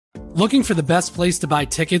Looking for the best place to buy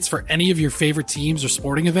tickets for any of your favorite teams or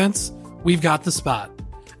sporting events? We've got the spot.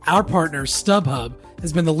 Our partner, StubHub,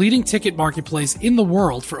 has been the leading ticket marketplace in the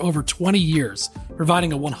world for over 20 years,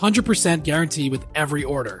 providing a 100% guarantee with every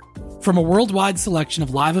order. From a worldwide selection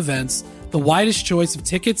of live events, the widest choice of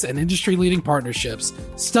tickets and industry-leading partnerships,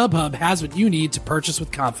 StubHub has what you need to purchase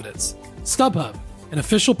with confidence. StubHub, an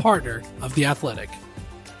official partner of The Athletic.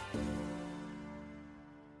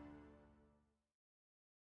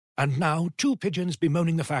 And now, two pigeons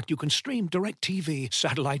bemoaning the fact you can stream DirecTV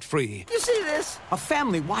satellite-free. You see this? A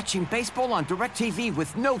family watching baseball on DirecTV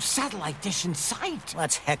with no satellite dish in sight.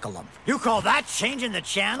 Let's heckle them. You call that changing the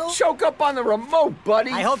channel? Choke up on the remote,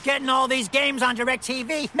 buddy. I hope getting all these games on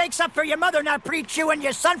DirecTV makes up for your mother not pre-chewing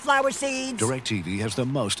your sunflower seeds. DirecTV has the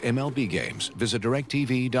most MLB games. Visit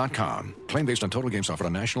DirecTV.com. Claim based on total games offered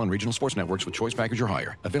on national and regional sports networks with choice package or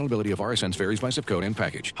higher. Availability of RSNs varies by zip code and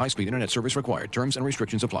package. High-speed internet service required. Terms and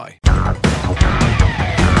restrictions apply.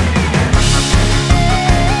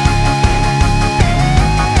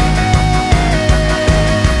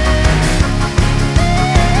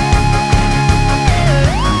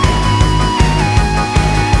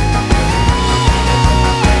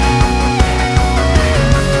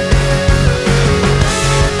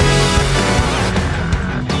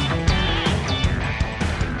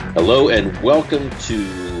 Hello and welcome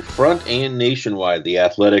to Front and Nationwide, the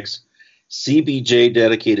Athletics CBJ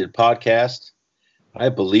dedicated podcast. I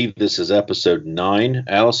believe this is episode 9.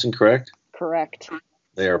 Allison, correct? Correct.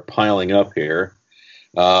 They are piling up here.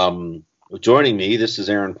 Joining me, this is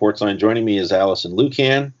Aaron Portzline. Joining me is Allison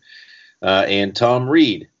Lucan and Tom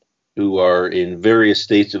Reed, who are in various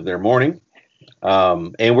states of their morning.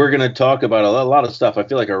 And we're going to talk about a lot of stuff. I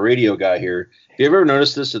feel like a radio guy here. Have you ever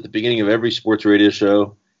noticed this at the beginning of every sports radio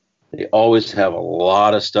show? They always have a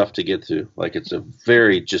lot of stuff to get through. Like it's a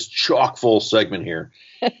very just chock full segment here.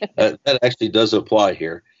 That actually does apply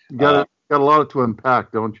here. You got a lot to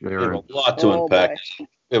unpack, don't you, Aaron? We have a lot to unpack. Boy.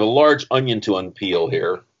 We have a large onion to unpeel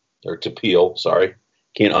here, or to peel. Sorry,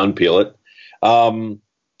 can't unpeel it.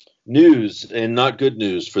 News and not good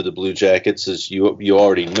news for the Blue Jackets, as you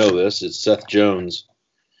already know this. It's Seth Jones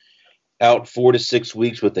out 4 to 6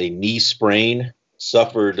 weeks with a knee sprain.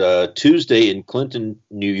 Suffered Tuesday in Clinton,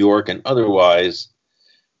 New York, and otherwise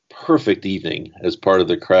perfect evening as part of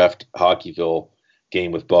the Kraft Hockeyville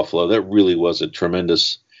game with Buffalo. That really was a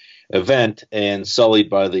tremendous event and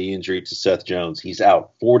sullied by the injury to Seth Jones. He's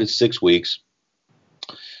out 4 to 6 weeks.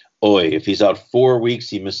 If he's out 4 weeks,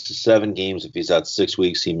 he misses 7 games. If he's out 6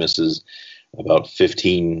 weeks, he misses about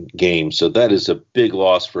 15 games. So that is a big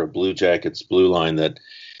loss for a Blue Jackets blue line that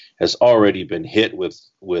has already been hit with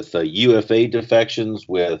UFA defections,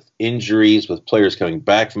 with injuries, with players coming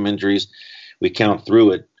back from injuries. We count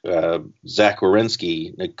through it. Zach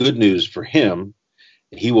Werenski, good news for him.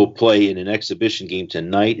 He will play in an exhibition game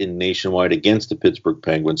tonight in Nationwide against the Pittsburgh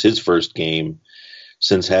Penguins, his first game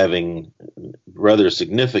since having rather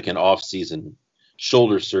significant offseason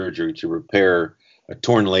shoulder surgery to repair a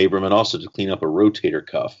torn labrum and also to clean up a rotator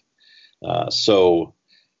cuff. So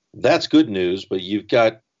that's good news, but you've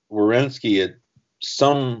got Werenski at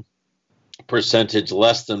some percentage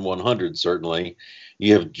less than 100, certainly.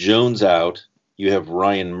 You have Jones out. You have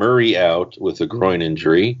Ryan Murray out with a groin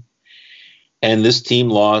injury. And this team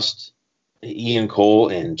lost Ian Cole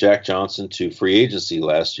and Jack Johnson to free agency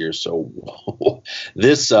last year. So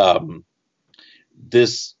this not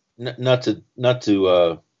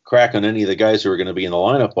to crack on any of the guys who are going to be in the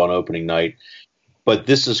lineup on opening night, but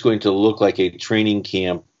this is going to look like a training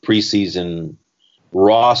camp preseason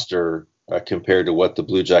roster compared to what the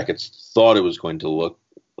Blue Jackets thought it was going to look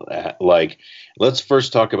like. Let's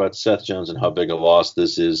first talk about Seth Jones and how big a loss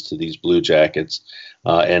this is to these Blue Jackets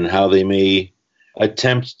and how they may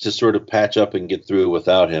attempt to sort of patch up and get through it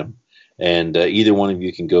without him. And either one of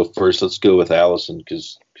you can go first. Let's go with Allison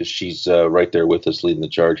because she's right there with us leading the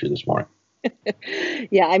charge here this morning.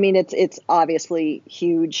 Yeah, I mean, it's obviously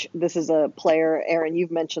huge. This is a player, Aaron,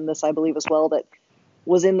 you've mentioned this, I believe, as well, that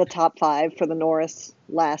was in the top 5 for the Norris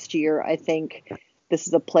last year. I think this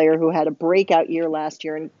is a player who had a breakout year last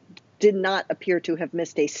year and did not appear to have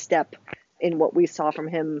missed a step in what we saw from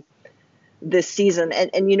him this season.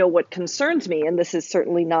 And you know what concerns me, and this is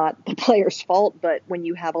certainly not the player's fault, but when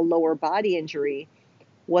you have a lower body injury,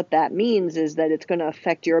 what that means is that it's going to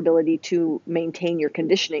affect your ability to maintain your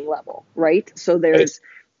conditioning level, right? So there's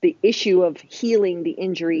the issue of healing the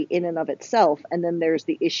injury in and of itself, and then there's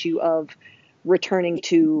the issue of returning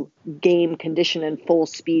to game condition and full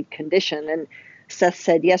speed condition. And Seth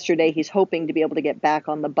said yesterday he's hoping to be able to get back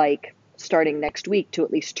on the bike starting next week to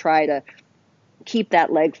at least try to keep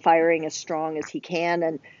that leg firing as strong as he can.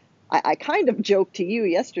 And I kind of joked to you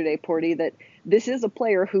yesterday, Porty, that this is a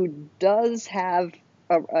player who does have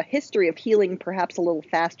a history of healing perhaps a little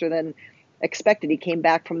faster than expected. He came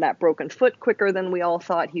back from that broken foot quicker than we all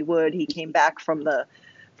thought he would. He came back from the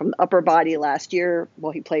upper body last year.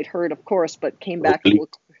 Well, he played hurt, of course, but came back a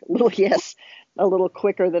little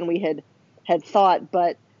quicker than we had thought.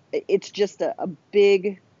 But it's just a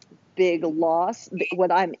big loss.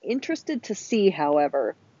 What I'm interested to see,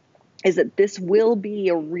 however, is that this will be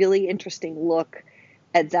a really interesting look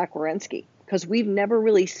at Zach Werenski, because we've never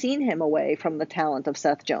really seen him away from the talent of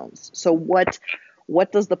Seth Jones. So what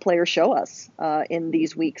does the player show us in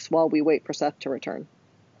these weeks while we wait for Seth to return?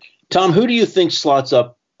 Tom, who do you think slots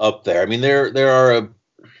up there? I mean, there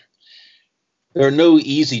are no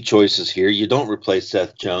easy choices here. You don't replace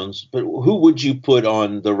Seth Jones, but who would you put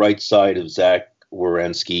on the right side of Zach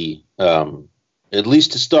Werenski, at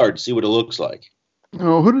least to start, see what it looks like?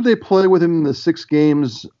 Oh, who did they play with him in the 6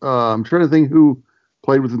 games? I'm trying to think who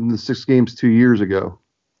played with him in the 6 games 2 years ago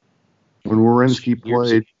when Werenski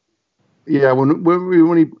played. Yeah,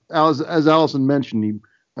 when he, as Allison mentioned, he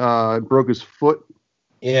broke his foot.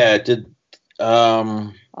 Yeah, it did.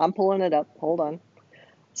 I'm pulling it up. Hold on.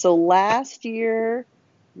 So last year,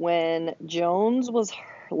 when Jones was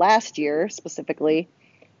specifically,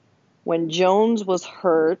 when Jones was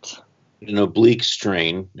hurt. An oblique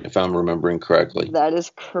strain, if I'm remembering correctly. That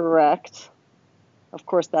is correct. Of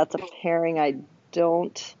course, that's a pairing I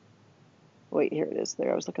don't. Wait, here it is.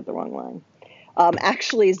 There, I was looking at the wrong line.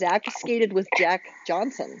 Actually, Zach skated with Jack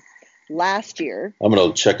Johnson last year. I'm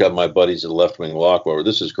going to check out my buddies at Left Wing Walkover.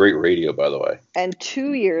 This is great radio, by the way. And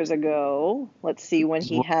 2 years ago, let's see, when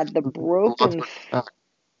he had the broken.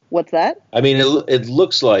 What's that? I mean, it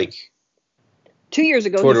looks like 2 years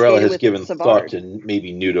ago, Tortorella has given Savard. thought to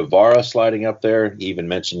maybe Nudavara sliding up there. He even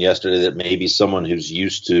mentioned yesterday that maybe someone who's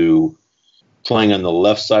used to playing on the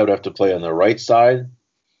left side would have to play on the right side.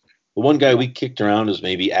 The one guy we kicked around is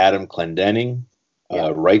maybe Adam Clendenning,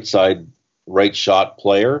 right side, right shot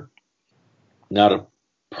player. Not a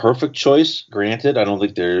perfect choice, granted. I don't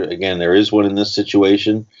think there is one in this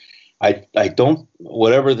situation. I don't,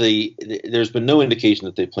 there's been no indication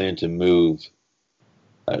that they plan to move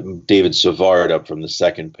David Savard up from the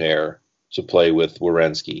second pair to play with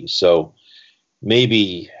Werenski. So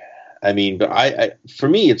maybe, I mean, but for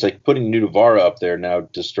me, it's like putting Nudavara up there now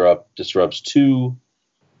disrupts 2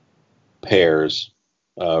 pairs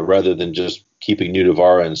rather than just keeping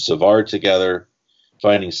Nudavara and Savard together,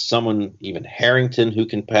 finding someone, even Harrington, who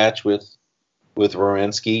can patch with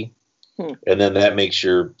Werenski. And then that makes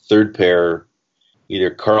your third pair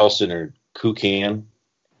either Carlson or Kukan,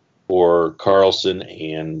 or Carlson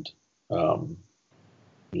and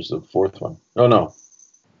who's the fourth one? Oh, no.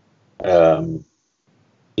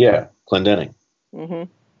 Clendenning. Mm-hmm.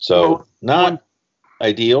 So not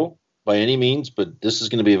ideal by any means, but this is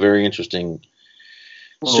going to be a very interesting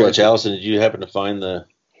stretch. Allison, did you happen to find the...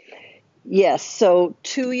 Yes. So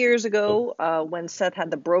 2 years ago, when Seth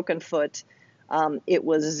had the broken foot, it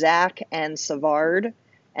was Zach and Savard,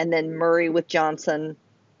 and then Murray with Johnson.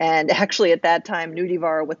 And actually, at that time,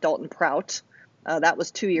 Nudivara with Dalton Prout. That was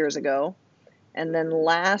 2 years ago. And then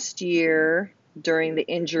last year, during the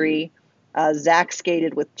injury, Zach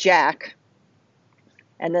skated with Jack.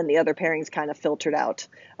 And then the other pairings kind of filtered out.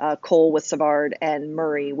 Cole with Savard and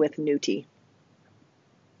Murray with Nuti.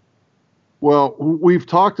 Well, we've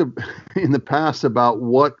talked in the past about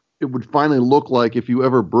what it would finally look like if you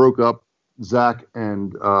ever broke up Zach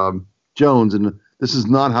and Jones. And this is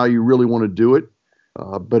not how you really want to do it.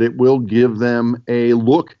 But it will give them a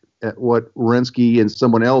look at what Werenski and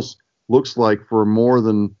someone else looks like for more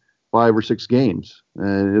than 5 or 6 games.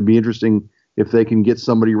 And it'll be interesting if they can get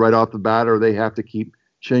somebody right off the bat or they have to keep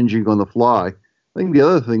changing on the fly. I think the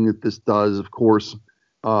other thing that this does, of course,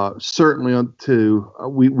 certainly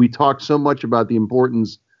we talked so much about the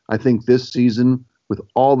importance, I think, this season with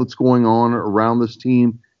all that's going on around this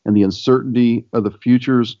team and the uncertainty of the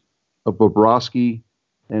futures of Bobrovsky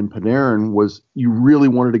and Panarin, was you really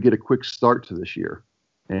wanted to get a quick start to this year.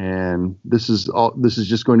 And this is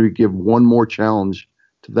just going to give one more challenge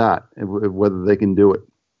to that, and whether they can do it.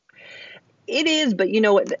 It is, but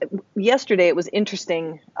yesterday it was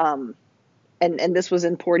interesting, and this was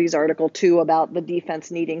in Porty's article too, about the defense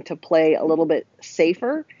needing to play a little bit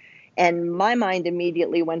safer. And my mind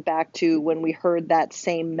immediately went back to when we heard that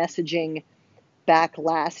same messaging back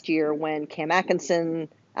last year when Cam Atkinson,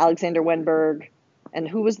 Alexander Wenberg, and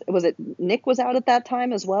who was it? Nick was out at that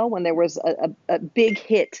time as well, when there was a big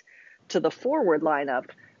hit to the forward lineup.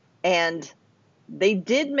 And they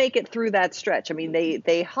did make it through that stretch. I mean,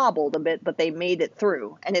 they hobbled a bit, but they made it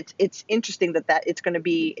through. And it's interesting that it's going to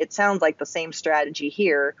be, it sounds like the same strategy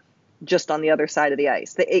here. just on the other side of the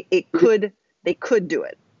ice. They could do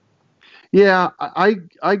it. Yeah,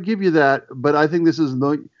 I give you that, but I think this is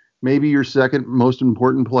maybe your second most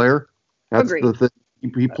important player. That's Agreed. the thing.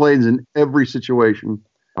 He plays in every situation,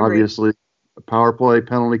 obviously. Power play,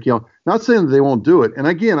 penalty kill. Not saying that they won't do it. And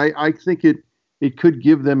again, I think it could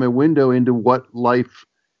give them a window into what life,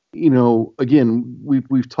 again,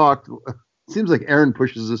 we've talked. It seems like Aaron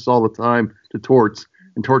pushes this all the time to Torts,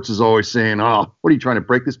 and Torts is always saying, "Oh, what are you trying to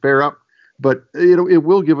break this pair up?" But it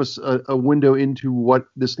will give us a window into what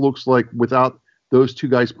this looks like without those two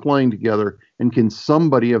guys playing together. And can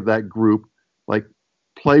somebody of that group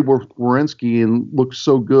play with Werenski and look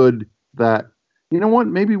so good that, you know what,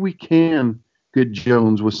 maybe we can get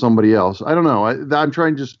Jones with somebody else. I don't know. I'm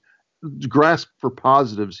trying to just grasp for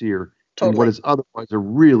positives here. Totally. In what is otherwise a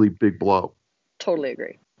really big blow. Totally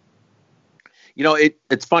agree.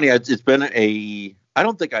 It's funny. It's been I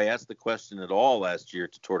don't think I asked the question at all last year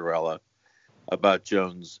to Tortorella about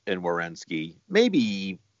Jones and Werenski.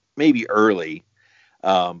 Maybe early,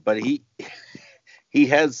 but he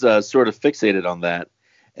has sort of fixated on that.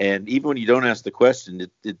 And even when you don't ask the question,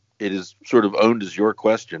 it is sort of owned as your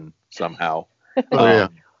question somehow. Oh, yeah.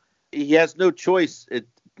 He has no choice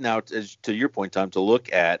now, as to your point, Tom, to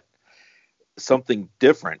look at something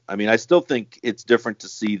different. I mean, I still think it's different to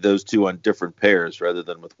see those two on different pairs rather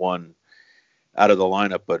than with one out of the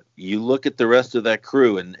lineup. But you look at the rest of that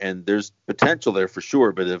crew, and there's potential there for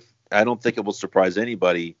sure. But I don't think it will surprise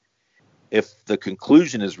anybody if the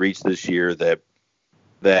conclusion is reached this year that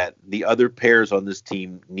the other pairs on this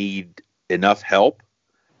team need enough help,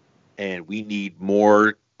 and we need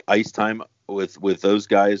more ice time with those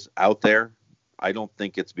guys out there. I don't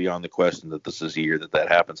think it's beyond the question that this is a year that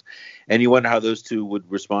happens. And you wonder how those two would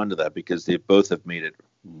respond to that, because they both have made it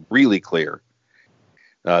really clear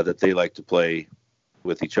that they like to play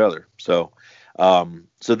with each other. So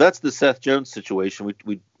that's the Seth Jones situation.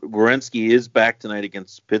 Werenski is back tonight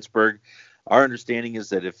against Pittsburgh. Our understanding is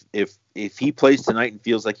that if he plays tonight and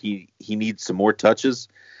feels like he needs some more touches,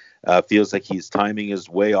 feels like his timing is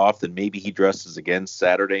way off, then maybe he dresses again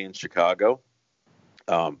Saturday in Chicago.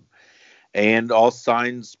 And all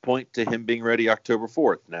signs point to him being ready October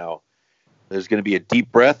 4th. Now, there's going to be a deep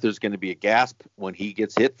breath. There's going to be a gasp when he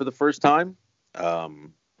gets hit for the first time.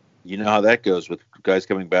 You know how that goes with guys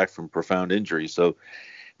coming back from profound injuries. So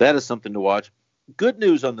that is something to watch. Good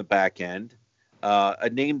news on the back end. A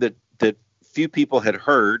name that few people had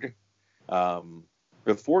heard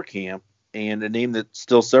before camp, and a name that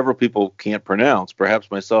still several people can't pronounce, perhaps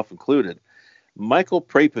myself included. Michael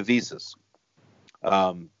Prapavizis.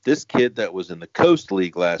 This kid that was in the Coast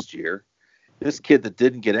League last year, this kid that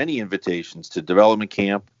didn't get any invitations to development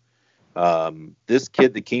camp, this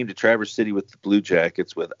kid that came to Traverse City with the Blue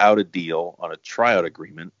Jackets without a deal on a tryout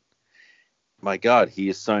agreement. My God, he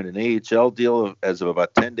has signed an AHL deal as of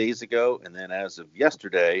about 10 days ago, and then as of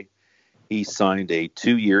yesterday, he signed a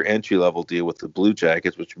 2-year entry-level deal with the Blue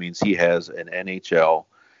Jackets, which means he has an NHL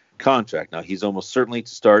contract. Now, he's almost certainly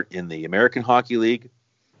to start in the American Hockey League,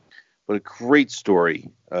 but a great story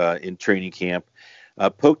in training camp.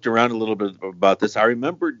 Poked around a little bit about this. I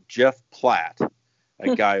remember Jeff Platt,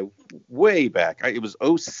 a guy way back. It was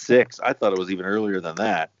 2006. I thought it was even earlier than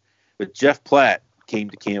that. But Jeff Platt came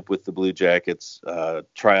to camp with the Blue Jackets,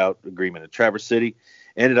 tryout agreement at Traverse City,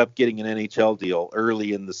 ended up getting an NHL deal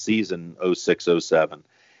early in the season, 06-07.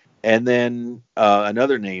 And then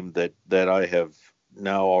another name that I have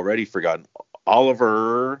now already forgotten,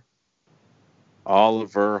 Oliver,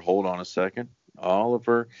 hold on a second.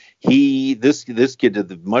 Oliver, this kid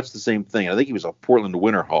did much the same thing. I think he was a Portland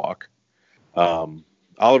Winterhawk.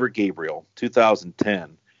 Oliver Gabriel,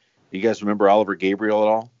 2010. Do you guys remember Oliver Gabriel at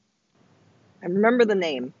all? I remember the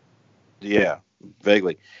name. Yeah,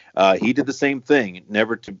 vaguely. He did the same thing,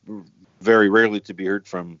 very rarely to be heard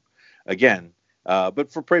from again.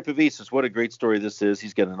 But for Prapavizis, what a great story this is.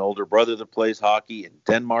 He's got an older brother that plays hockey in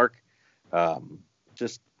Denmark.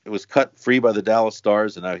 It was cut free by the Dallas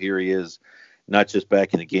Stars, and now here he is, not just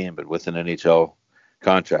back in the game, but with an NHL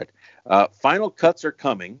contract. Final cuts are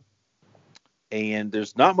coming, and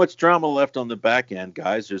there's not much drama left on the back end,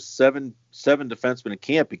 guys. There's seven defensemen in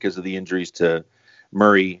camp because of the injuries to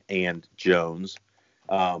Murray and Jones.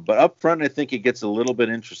 But up front, I think it gets a little bit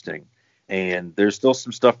interesting, and there's still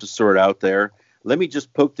some stuff to sort out there. Let me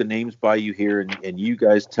just poke the names by you here, and you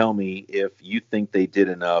guys tell me if you think they did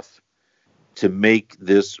enough to make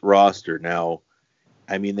this roster. Now,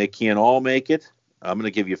 I mean, they can't all make it. I'm going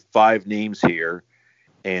to give you 5 names here,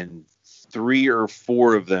 and 3 or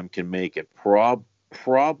 4 of them can make it.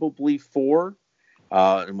 Probably 4.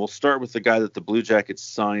 And we'll start with the guy that the Blue Jackets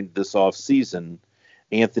signed this offseason,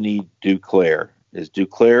 Anthony Duclair. Is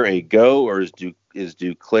Duclair a go or is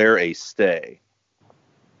Duclair a stay?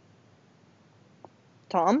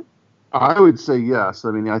 Tom? I would say yes.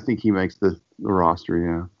 I mean, I think he makes the roster,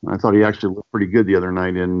 yeah. I thought he actually looked pretty good the other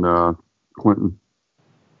night in Clinton.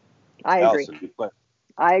 I agree.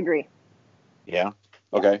 I agree. Yeah.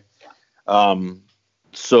 Okay.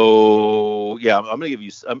 So, yeah, I'm going to give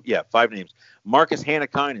you 5 names. Marcus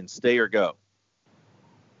Hannikainen, stay or go?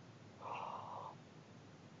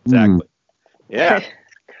 Exactly. Yeah.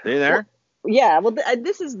 Stay there? Well, yeah. Well,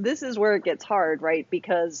 this is where it gets hard, right?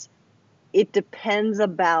 Because it depends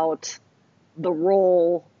about the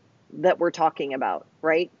role that we're talking about,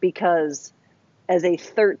 right? Because as a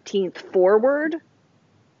 13th forward,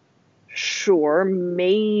 sure,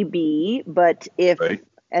 maybe, but if right.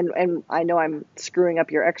 and I know I'm screwing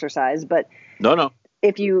up your exercise, but no.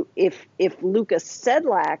 If Lucas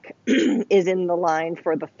Sedlak is in the line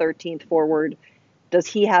for the 13th forward, does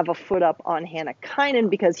he have a foot up on Hannikainen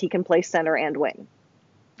because he can play center and wing?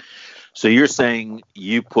 So you're saying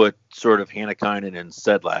you put sort of Hannikainen and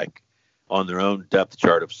Sedlak on their own depth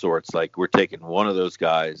chart of sorts, like we're taking one of those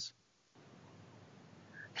guys,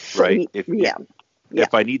 right?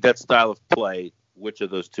 If I need that style of play, which of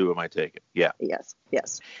those two am I taking? Yeah. Yes.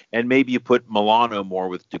 And maybe you put Milano more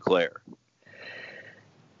with Duclair.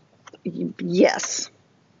 Yes.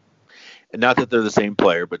 And not that they're the same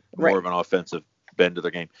player, but more right. of an offensive bend to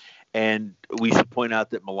their game. And we should point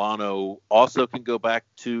out that Milano also can go back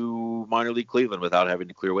to minor league Cleveland without having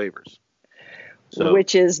to clear waivers. So,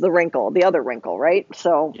 which is the other wrinkle, right?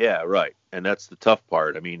 So yeah, right. And that's the tough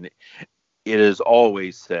part. I mean, it is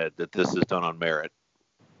always said that this is done on merit.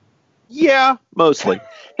 Yeah, mostly.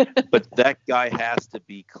 But that guy has to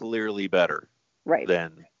be clearly better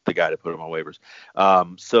than the guy that put him on waivers.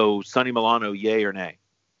 So Sonny Milano, yay or nay?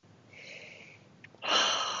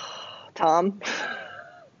 Tom?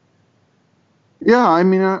 Yeah, I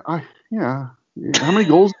mean, yeah. How many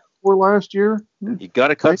goals were last year? You got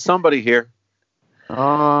to cut somebody here.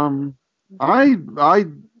 I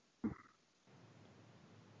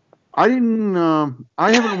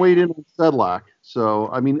haven't weighed in on Sedlak. So,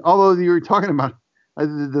 I mean, although you were talking about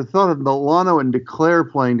the thought of Milano and Duclair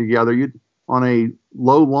playing together, on a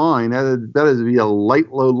low line, that is to be a light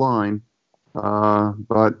low line.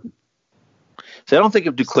 But see, I don't think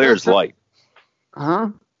of Duclair as light.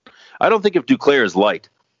 Huh? I don't think of Duclair as light.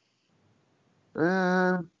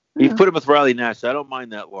 You've put him with Riley Nash. I don't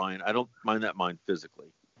mind that line. I don't mind that line physically.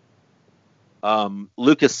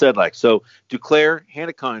 Lucas Sedlak. So Duclair,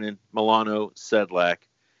 Hannikainen, Milano, Sedlak,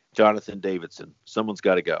 Jonathan Davidson. Someone's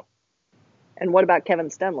got to go. And what about Kevin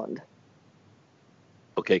Stenlund?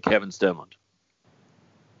 Okay, Kevin Stenlund.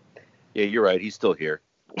 Yeah, you're right. He's still here.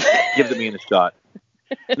 Give the man a shot.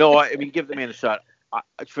 No, I mean, give the man a shot.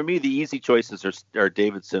 For me, the easy choices are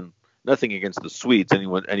Davidson. Nothing against the Swedes.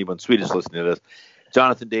 Anyone Swedish listening to this.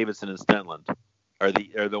 Jonathan Davidson and Stenlund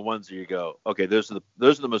are the ones that you go, okay, those are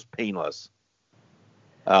the most painless.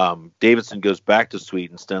 Davidson goes back to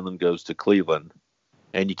Sweden. Stenlund goes to Cleveland,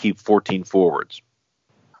 and you keep 14 forwards.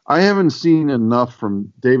 I haven't seen enough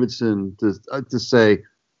from Davidson to say,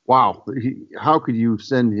 wow, how could you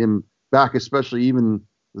send him back, especially even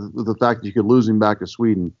the fact that you could lose him back to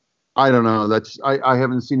Sweden. I don't know. I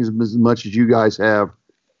haven't seen as much as you guys have.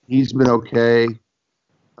 He's been okay.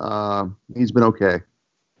 Yeah,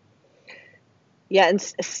 and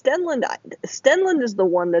Stenlund is the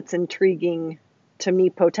one that's intriguing to me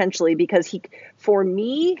potentially because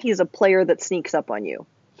he's a player that sneaks up on you.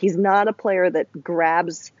 He's not a player that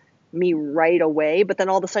grabs me right away, but then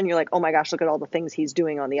all of a sudden you're like, oh my gosh, look at all the things he's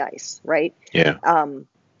doing on the ice, right? Yeah.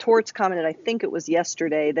 Torts commented, I think it was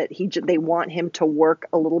yesterday, that they want him to work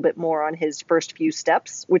a little bit more on his first few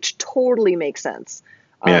steps, which totally makes sense.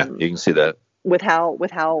 Yeah, you can see that. With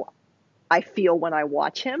how I feel when I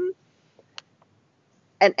watch him.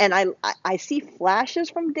 And I see flashes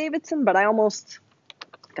from Davidson, but I almost,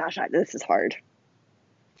 this is hard.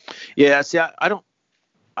 Yeah, see, I don't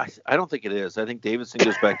think it is. I think Davidson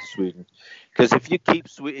goes back to Sweden because if you keep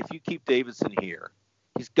Davidson here,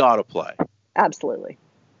 he's got to play. Absolutely.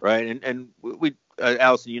 Right, and we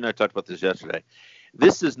Allison, you and I talked about this yesterday.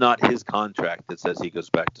 This is not his contract that says he goes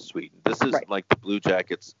back to Sweden. This is like the Blue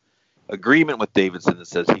Jackets' agreement with Davidson that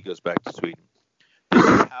says he goes back to Sweden. This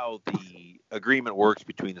is how the agreement works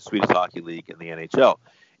between the Swedish Hockey League and the NHL.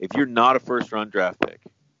 If you're not a first-round draft pick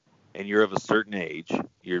and you're of a certain age,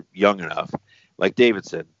 you're young enough, like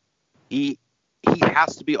Davidson, he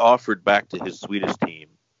has to be offered back to his Swedish team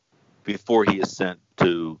before he is sent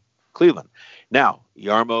to Cleveland. Now,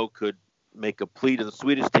 Jarmo could make a plea to the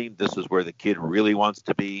Swedish team. This is where the kid really wants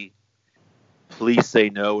to be. Please say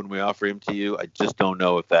no when we offer him to you. I just don't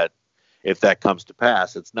know if that if that comes to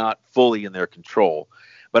pass. It's not fully in their control.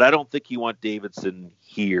 But I don't think you want Davidson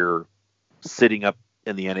here sitting up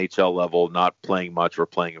in the NHL level, not playing much or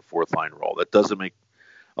playing a fourth line role. That doesn't make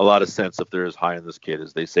a lot of sense if they're as high on this kid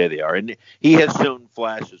as they say they are. And he has shown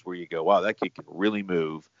flashes where you go, wow, that kid can really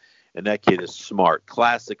move. And that kid is smart,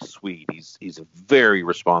 classic Swede. He's a very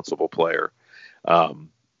responsible player.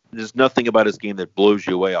 There's nothing about his game that blows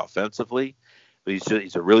you away offensively, but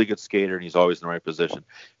he's a really good skater and he's always in the right position.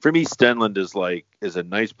 For me, Stenlund is a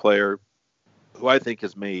nice player who I think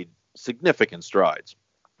has made significant strides.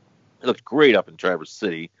 He looked great up in Traverse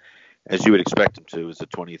City, as you would expect him to as a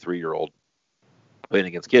 23-year-old playing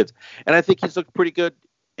against kids. And I think he's looked pretty good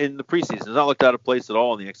in the preseason. He's not looked out of place at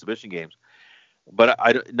all in the exhibition games.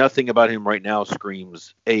 But nothing about him right now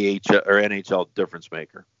screams AHL or NHL difference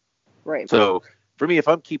maker. Right. So for me, if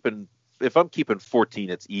I'm keeping 14,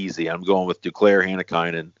 it's easy. I'm going with Duclair,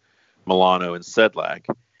 Hannikainen, Milano, and Sedlak.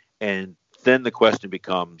 And then the question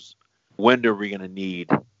becomes, when are we going to need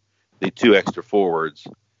the 2 extra forwards?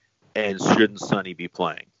 And shouldn't Sonny be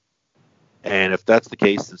playing? And if that's the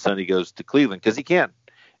case, then Sonny goes to Cleveland because he can.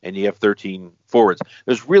 And you have 13 forwards.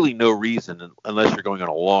 There's really no reason, unless you're going on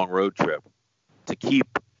a long road trip, to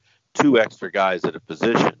keep 2 extra guys at a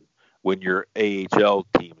position when your AHL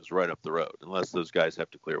team is right up the road, unless those guys have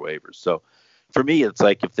to clear waivers. So for me, it's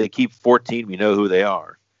like if they keep 14, we know who they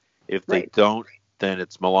are. If they don't, then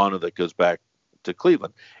it's Milano that goes back to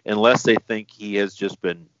Cleveland, unless they think he has just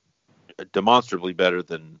been demonstrably better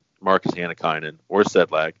than Marcus Hannikainen or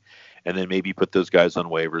Sedlak, and then maybe put those guys on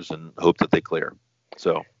waivers and hope that they clear.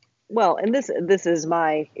 So, well, and this is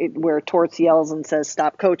where Torts yells and says,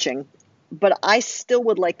 "Stop coaching." But I still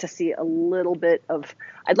would like to see a little bit of.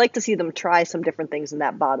 I'd like to see them try some different things in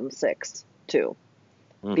that bottom 6 too,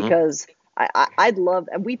 because I'd love,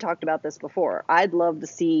 and we talked about this before. I'd love to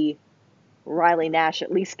see Riley Nash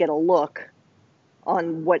at least get a look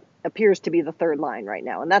on what appears to be the third line right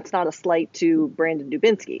now. And that's not a slight to Brandon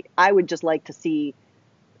Dubinsky. I would just like to see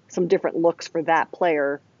some different looks for that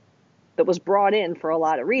player that was brought in for a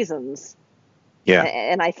lot of reasons. Yeah.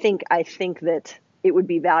 And I think that it would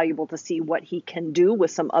be valuable to see what he can do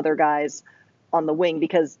with some other guys on the wing,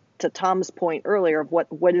 because to Tom's point earlier of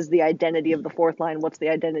what is the identity of the fourth line, what's the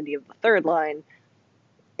identity of the third line,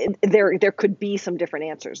 there could be some different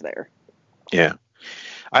answers there. Yeah.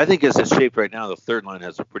 I think as it's shaped right now, the third line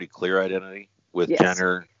has a pretty clear identity with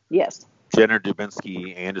Jenner. Yes. Jenner,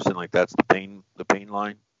 Dubinsky, Anderson, like that's the pain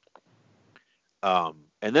line. And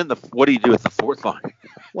then what do you do with the fourth line?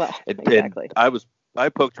 Well, exactly. And I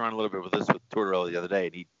poked around a little bit with this with Tortorella the other day,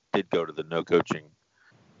 and he did go to the no coaching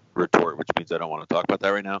retort, which means I don't want to talk about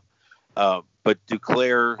that right now. But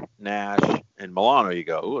Duclair, Nash, and Milano, you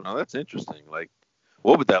go, oh, no, that's interesting. Like,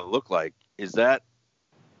 what would that look like? That's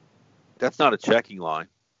not a checking line.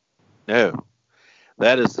 No,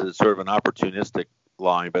 that is sort of an opportunistic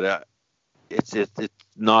line, but it's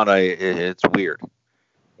weird.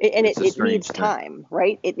 And it needs time,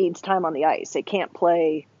 right? It needs time on the ice. It can't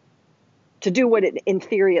play to do what in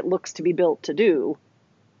theory it looks to be built to do.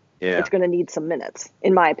 Yeah. It's going to need some minutes,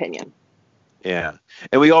 in my opinion. Yeah.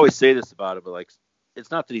 And we always say this about it, but like, it's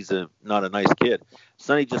not that he's not a nice kid.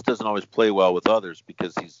 Sonny just doesn't always play well with others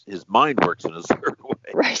because his mind works in a certain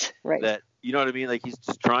way. Right. That, you know what I mean? Like, he's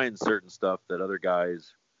just trying certain stuff that other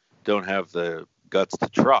guys don't have the guts to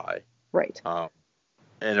try. Right.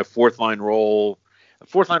 And a fourth line role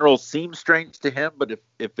seems strange to him, but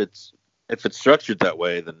if it's structured that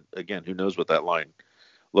way, then again, who knows what that line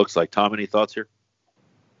looks like. Tom, any thoughts here?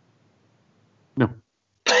 No.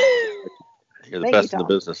 You're the best in the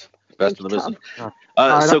business. Best in the business.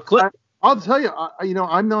 So Clint, I'll tell you,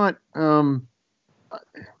 I'm not.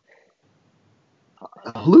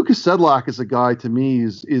 Lucas Sedlak is a guy to me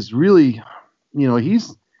is really,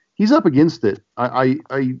 he's up against it.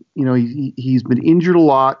 He's been injured a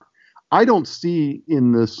lot. I don't see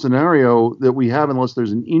in the scenario that we have, unless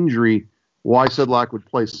there's an injury, why Sedlak would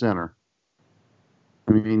play center.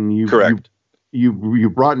 I mean, correct. You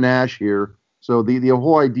brought Nash here, so the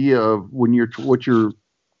whole idea of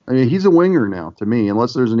he's a winger now to me,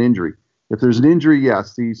 unless there's an injury. If there's an injury,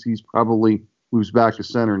 yes, he's probably moves back to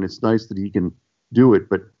center, and it's nice that he can do it.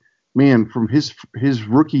 But man, from his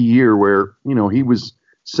rookie year, where he was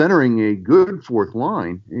centering a good fourth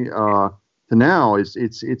line, to now it's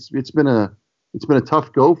been a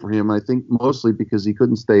tough go for him. I think mostly because he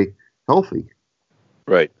couldn't stay healthy.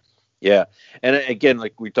 Right. Yeah. And again,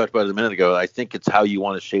 like we talked about it a minute ago, I think it's how you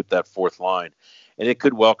want to shape that fourth line, and it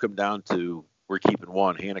could well come down to we're keeping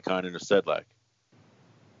one, Hannikainen or Sedlak.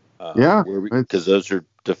 Because those are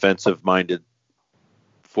defensive-minded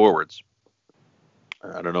forwards.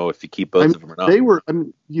 I don't know if you keep both of them or not. They were, I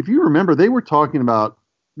mean, if you remember, they were talking about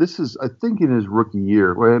this is, I think, in his rookie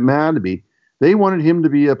year, where it had to be. They wanted him to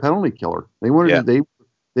be a penalty killer. They wanted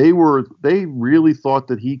they really thought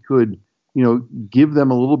that he could, give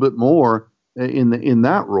them a little bit more in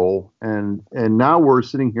that role. And now we're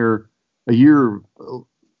sitting here a year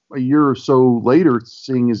or so later,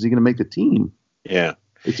 seeing is he going to make the team? Yeah,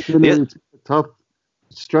 it's been a tough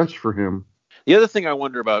stretch for him. The other thing I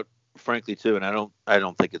wonder about, frankly, too, and I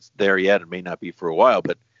don't think it's there yet. It may not be for a while,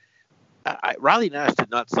 but Riley Nash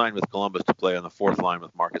did not sign with Columbus to play on the fourth line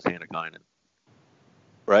with Marcus Hannikainen,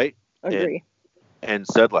 right? Agree. And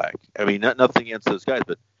Sedlak. I mean, nothing against those guys,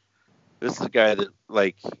 but this is a guy that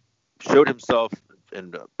showed himself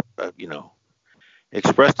and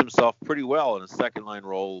expressed himself pretty well in a second line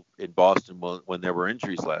role in Boston when there were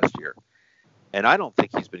injuries last year. And I don't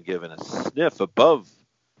think he's been given a sniff above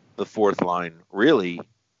the fourth line really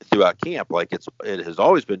throughout camp. It has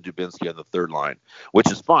always been Dubinsky on the third line,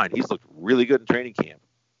 which is fine. He's looked really good in training camp.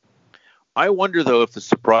 I wonder though if the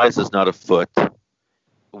surprise is not afoot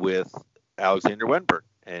with Alexander Wenberg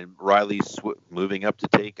and Riley's moving up to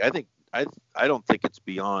take. I don't think it's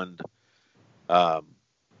beyond a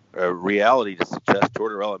reality to suggest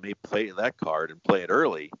Tortorella may play that card and play it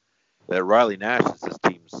early. That Riley Nash is his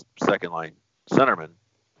team's second line centerman,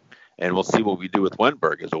 and we'll see what we do with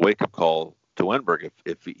Wenberg as a wake-up call to Wenberg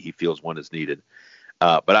if he feels one is needed.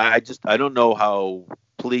 But I don't know how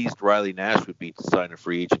pleased Riley Nash would be to sign a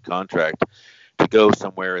free agent contract to go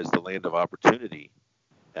somewhere as the land of opportunity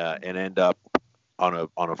and end up on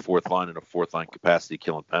a fourth line in a fourth line capacity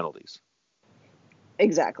killing penalties.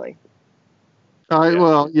 Exactly.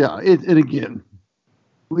 Well, yeah, and again,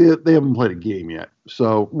 they haven't played a game yet,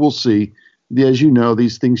 so we'll see. As you know,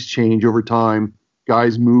 these things change over time.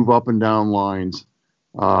 Guys move up and down lines,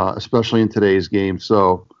 especially in today's game.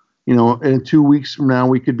 So, in 2 weeks from now,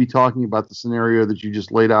 we could be talking about the scenario that you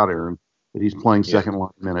just laid out, Aaron, that he's playing second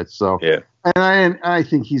line minutes. So, and I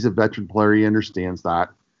think he's a veteran player. He understands that.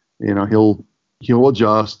 He'll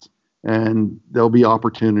adjust, and there'll be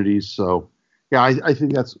opportunities. So, yeah, I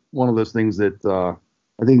think that's one of those things that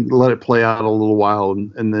I think let it play out a little while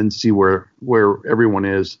and then see where everyone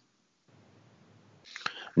is.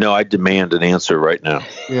 No, I demand an answer right now.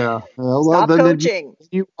 Yeah. Well, Stop coaching.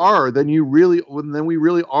 Then we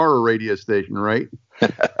really are a radio station, right?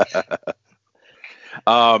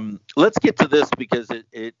 Let's get to this because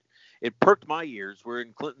it perked my ears. We're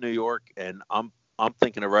in Clinton, New York, and I'm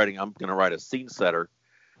thinking of I'm going to write a scene setter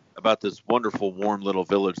about this wonderful, warm little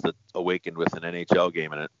village that awakened with an NHL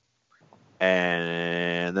game in it.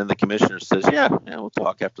 And then the commissioner says, yeah, we'll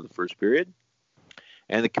talk after the first period.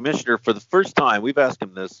 And the commissioner, for the first time, we've asked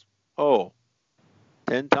him this, 10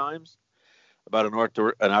 times about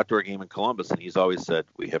an outdoor game in Columbus. And he's always said,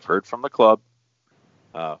 we have heard from the club.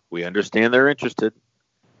 We understand they're interested.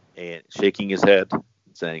 And shaking his head and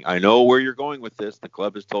saying, I know where you're going with this. The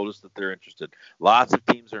club has told us that they're interested. Lots of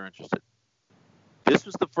teams are interested. This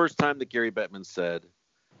was the first time that Gary Bettman said,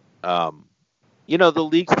 the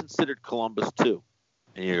league's considered Columbus too.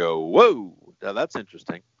 And you go, whoa, now that's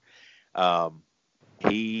interesting.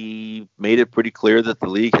 He made it pretty clear that the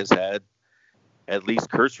league has had at least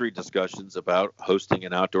cursory discussions about hosting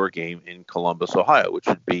an outdoor game in Columbus, Ohio, which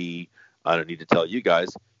would be, I don't need to tell you guys,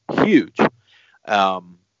 huge.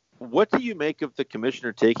 What do you make of the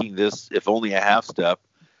commissioner taking this, if only a half step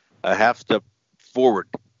forward?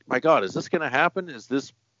 My God, is this going to happen? Is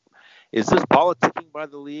this politicking by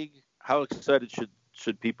the league? How excited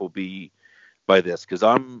should people be by this? Because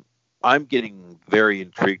I'm getting very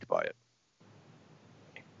intrigued by it.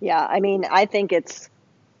 Yeah, I mean, I think it's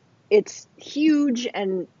huge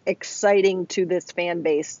and exciting to this fan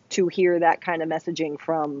base to hear that kind of messaging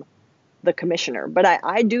from the commissioner. But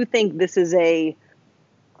I do think this is a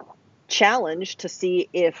challenge to see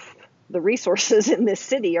if the resources in this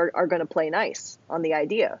city are going to play nice on the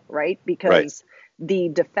idea, right? Because the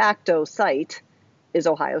de facto site is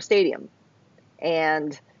Ohio Stadium.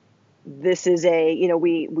 And this is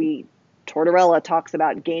we Tortorella talks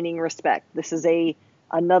about gaining respect. This is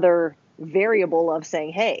another variable of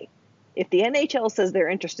saying, hey, if the NHL says they're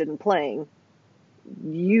interested in playing,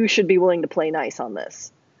 you should be willing to play nice on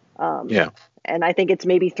this. And I think it's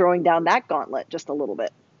maybe throwing down that gauntlet just a little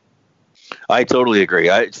bit. I totally agree.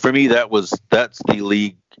 For me, that's the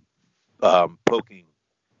league poking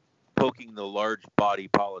the large body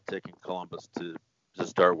politic in Columbus to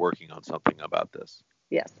start working on something about this.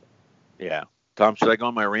 Yes. Yeah. Tom, should I go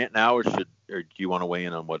on my rant now, or do you want to weigh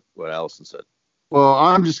in on what Allison said? Well,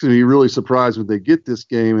 I'm just going to be really surprised when they get this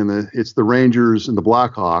game and it's the Rangers and the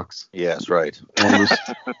Blackhawks. Yes, right.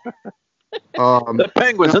 The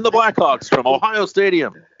Penguins and the Blackhawks from Ohio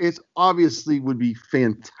Stadium. It's obviously would be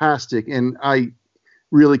fantastic, and I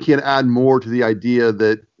really can't add more to the idea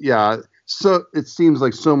that, so it seems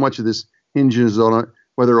like so much of this hinges on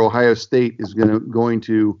whether Ohio State is going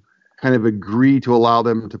to kind of agree to allow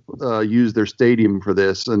them to use their stadium for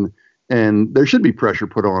this, and there should be pressure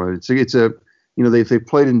put on it. It's a they've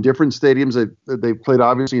played in different stadiums. They've played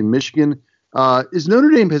obviously in Michigan. Is Notre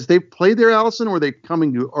Dame, has they played there, Allison, or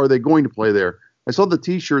are they going to play there? I saw the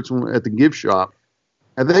T-shirts at the gift shop.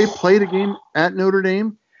 Have they played a game at Notre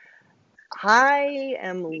Dame? I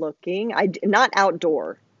am looking. Not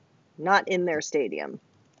outdoor, not in their stadium.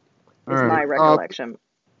 Is my recollection.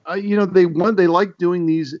 They like doing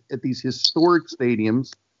these at these historic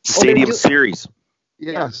stadiums. Stadium series.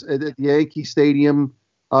 Yes, at Yankee Stadium.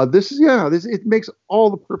 It makes all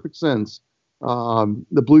the perfect sense.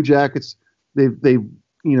 The Blue Jackets,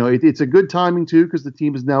 it's a good timing too, because the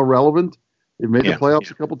team is now relevant. They've made the playoffs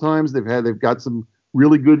a couple times. They've got some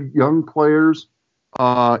really good young players.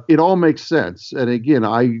 It all makes sense. And again,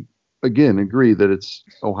 I agree that it's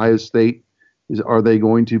Ohio State. Are they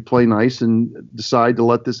going to play nice and decide to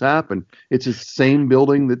let this happen? It's the same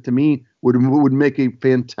building that to me would make a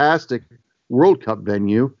fantastic World Cup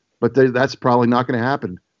venue, but that's probably not going to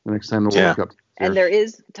happen the next time the World Cup. And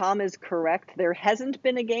Tom is correct. There hasn't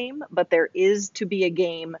been a game, but there is to be a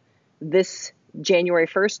game this January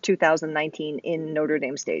 1st, 2019 in Notre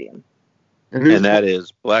Dame Stadium. And that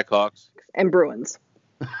is Blackhawks and Bruins.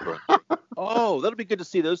 Oh, that'll be good to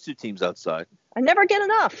see those two teams outside. I never get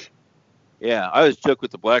enough. Yeah, I always joke with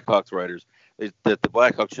the Blackhawks writers that the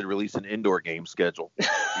Blackhawks should release an indoor game schedule each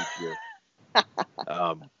year.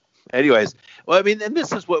 Anyways, well, I mean, and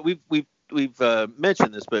this is what we've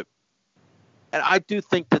mentioned this, but and I do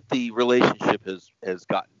think that the relationship has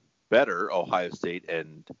gotten better, Ohio State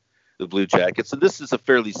and the Blue Jackets, and this is a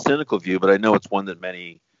fairly cynical view, but I know it's one that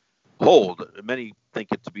many hold. Many think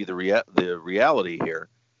it to be the reality here.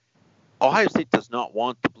 Ohio State does not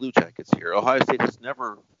want the Blue Jackets here. Ohio State has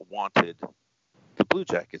never wanted the Blue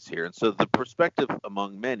Jackets here. And so the perspective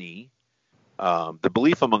among many, the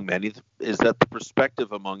belief among many is that the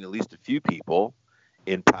perspective among at least a few people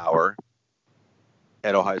in power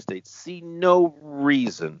at Ohio State see no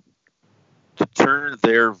reason to turn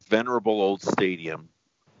their venerable old stadium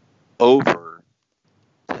over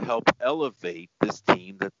to help elevate this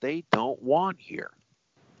team that they don't want here.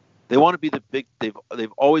 They want to be the big.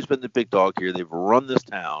 They've always been the big dog here. They've run this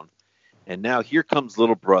town, and now here comes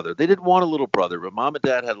little brother. They didn't want a little brother, but mom and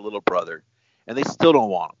dad had a little brother, and they still don't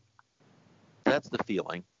want him. That's the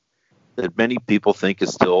feeling that many people think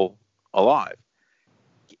is still alive.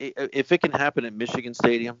 If it can happen at Michigan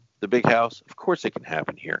Stadium, the big house, of course it can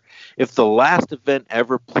happen here. If the last event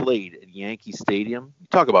ever played at Yankee Stadium, you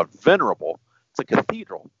talk about venerable. It's a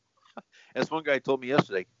cathedral. As one guy told me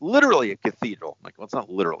yesterday, literally a cathedral. I'm like, well, it's not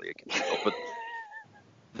literally a cathedral,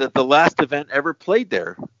 but the last event ever played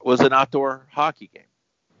there was an outdoor hockey game.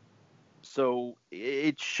 So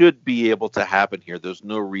it should be able to happen here. There's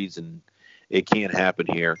no reason it can't happen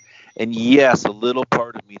here. And yes, a little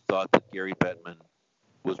part of me thought that Gary Bettman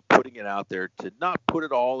was putting it out there to not put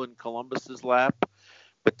it all in Columbus's lap,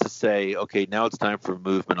 but to say, okay, now it's time for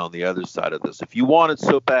movement on the other side of this. If you want it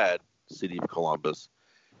so bad, City of Columbus,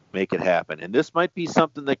 make it happen. And this might be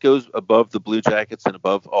something that goes above the Blue Jackets and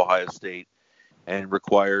above Ohio State and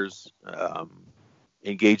requires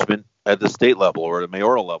engagement at the state level or at a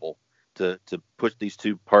mayoral level to push these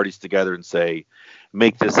two parties together and say,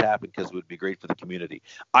 make this happen because it would be great for the community.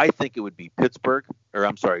 I think it would be Detroit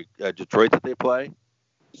that they play.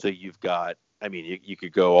 So you've got, I mean, you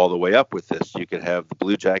could go all the way up with this. You could have the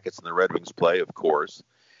Blue Jackets and the Red Wings play, of course.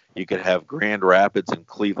 You could have Grand Rapids and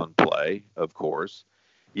Cleveland play, of course.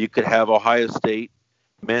 You could have Ohio State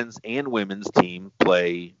men's and women's team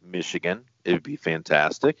play Michigan. It would be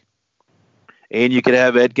fantastic. And you could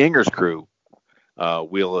have Ed Ginger's crew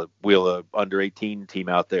wheel a under-18 team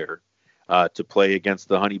out there to play against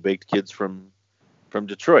the honey-baked kids from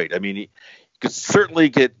Detroit. I mean, you could certainly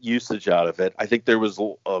get usage out of it. I think there was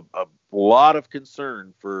a lot of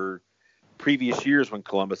concern for previous years when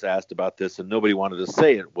Columbus asked about this, and nobody wanted to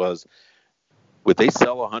say it, was, would they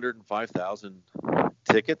sell 105,000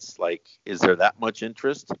 tickets? Like, is there that much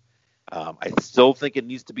interest? I still think it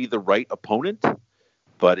needs to be the right opponent,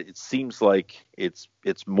 but it seems like it's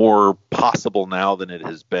more possible now than it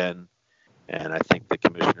has been, and I think the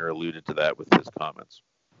commissioner alluded to that with his comments.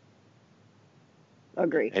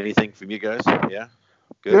 Agree. Anything from you guys? Yeah?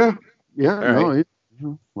 Good? Yeah. Right.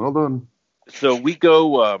 No, well done. So we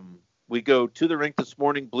go to the rink this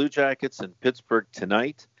morning, Blue Jackets and Pittsburgh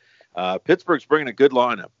tonight. Pittsburgh's bringing a good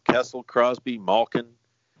lineup. Kessel, Crosby, Malkin,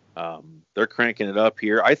 They're cranking it up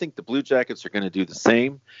here. I think the Blue Jackets are going to do the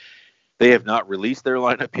same. They have not released their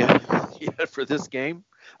lineup yet for this game.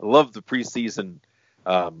 I love the preseason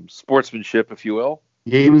sportsmanship, if you will.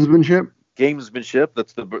 Gamesmanship.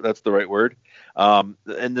 That's the right word. And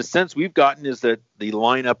the sense we've gotten is that the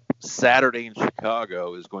lineup Saturday in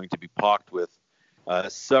Chicago is going to be packed with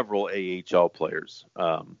several AHL players.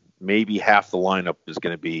 Maybe half the lineup are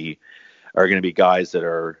going to be guys that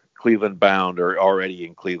are Cleveland bound or already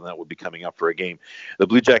in Cleveland that will be coming up for a game. The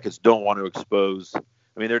Blue Jackets don't want to expose.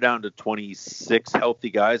 I mean, they're down to 26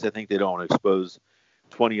 healthy guys. I think they don't want to expose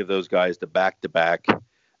 20 of those guys to back-to-back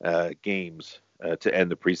games to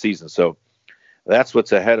end the preseason. So that's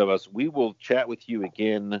what's ahead of us. We will chat with you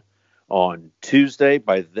again on Tuesday.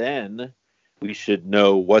 By then, we should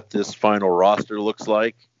know what this final roster looks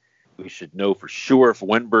like. We should know for sure if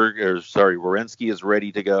Werenski is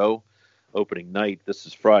ready to go. Opening night, this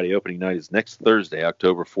is Friday. Opening night is next Thursday,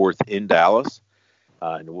 October 4th in Dallas.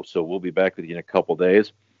 So we'll be back with you in a couple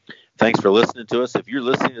days. Thanks for listening to us. If you're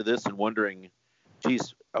listening to this and wondering,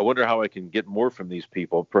 geez, I wonder how I can get more from these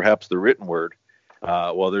people, perhaps the written word.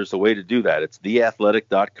 Well, there's a way to do that. It's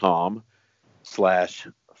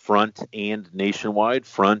theathletic.com/front and nationwide,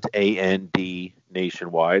 front AND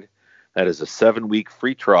nationwide. That is a 7-week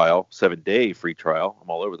free trial, 7-day free trial. I'm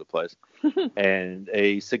all over the place. And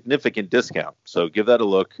a significant discount. So give that a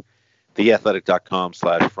look.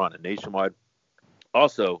 Theathletic.com/front and nationwide.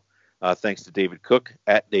 Also, thanks to David Cook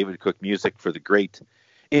at David Cook Music for the great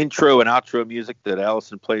intro and outro music that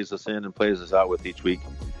Allison plays us in and plays us out with each week.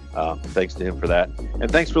 Thanks to him for that.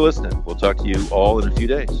 And thanks for listening. We'll talk to you all in a few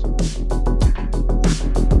days.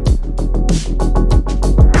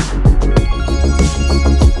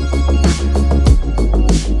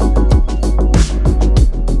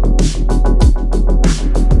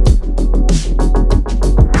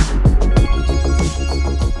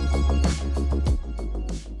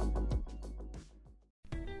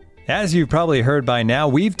 As you've probably heard by now,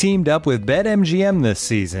 we've teamed up with BetMGM this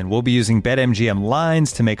season. We'll be using BetMGM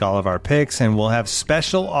lines to make all of our picks, and we'll have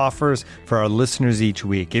special offers for our listeners each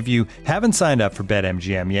week. If you haven't signed up for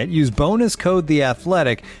BetMGM yet, use bonus code The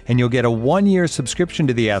Athletic, and you'll get a 1-year subscription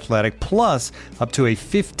to The Athletic, plus up to a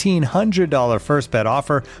 $1,500 first bet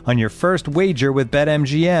offer on your first wager with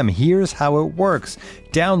BetMGM. Here's how it works.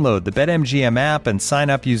 Download the BetMGM app and sign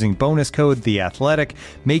up using bonus code The Athletic.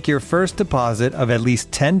 Make your first deposit of at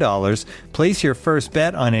least $10. Place your first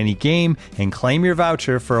bet on any game and claim your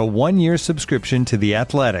voucher for a 1-year subscription to The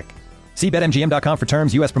Athletic. See BetMGM.com for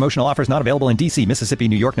terms. U.S. promotional offers not available in D.C., Mississippi,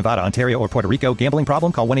 New York, Nevada, Ontario, or Puerto Rico. Gambling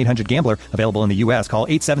problem? Call 1-800-GAMBLER. Available in the U.S. Call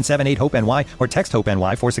 877-8-HOPE-NY or text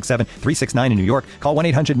HOPE-NY 467-369 in New York. Call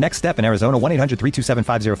 1-800-NEXT-STEP in Arizona.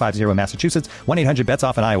 1-800-327-5050 in Massachusetts.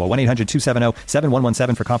 1-800-BETS-OFF in Iowa.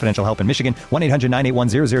 1-800-270-7117 for confidential help in Michigan.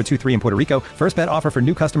 1-800-981-0023 in Puerto Rico. First bet offer for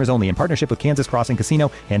new customers only in partnership with Kansas Crossing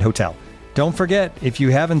Casino and Hotel. Don't forget, if you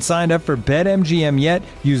haven't signed up for BetMGM yet,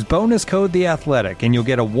 use bonus code The Athletic, and you'll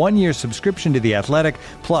get a 1-year subscription to The Athletic,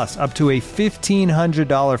 plus up to a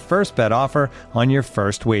 $1,500 first bet offer on your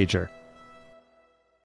first wager.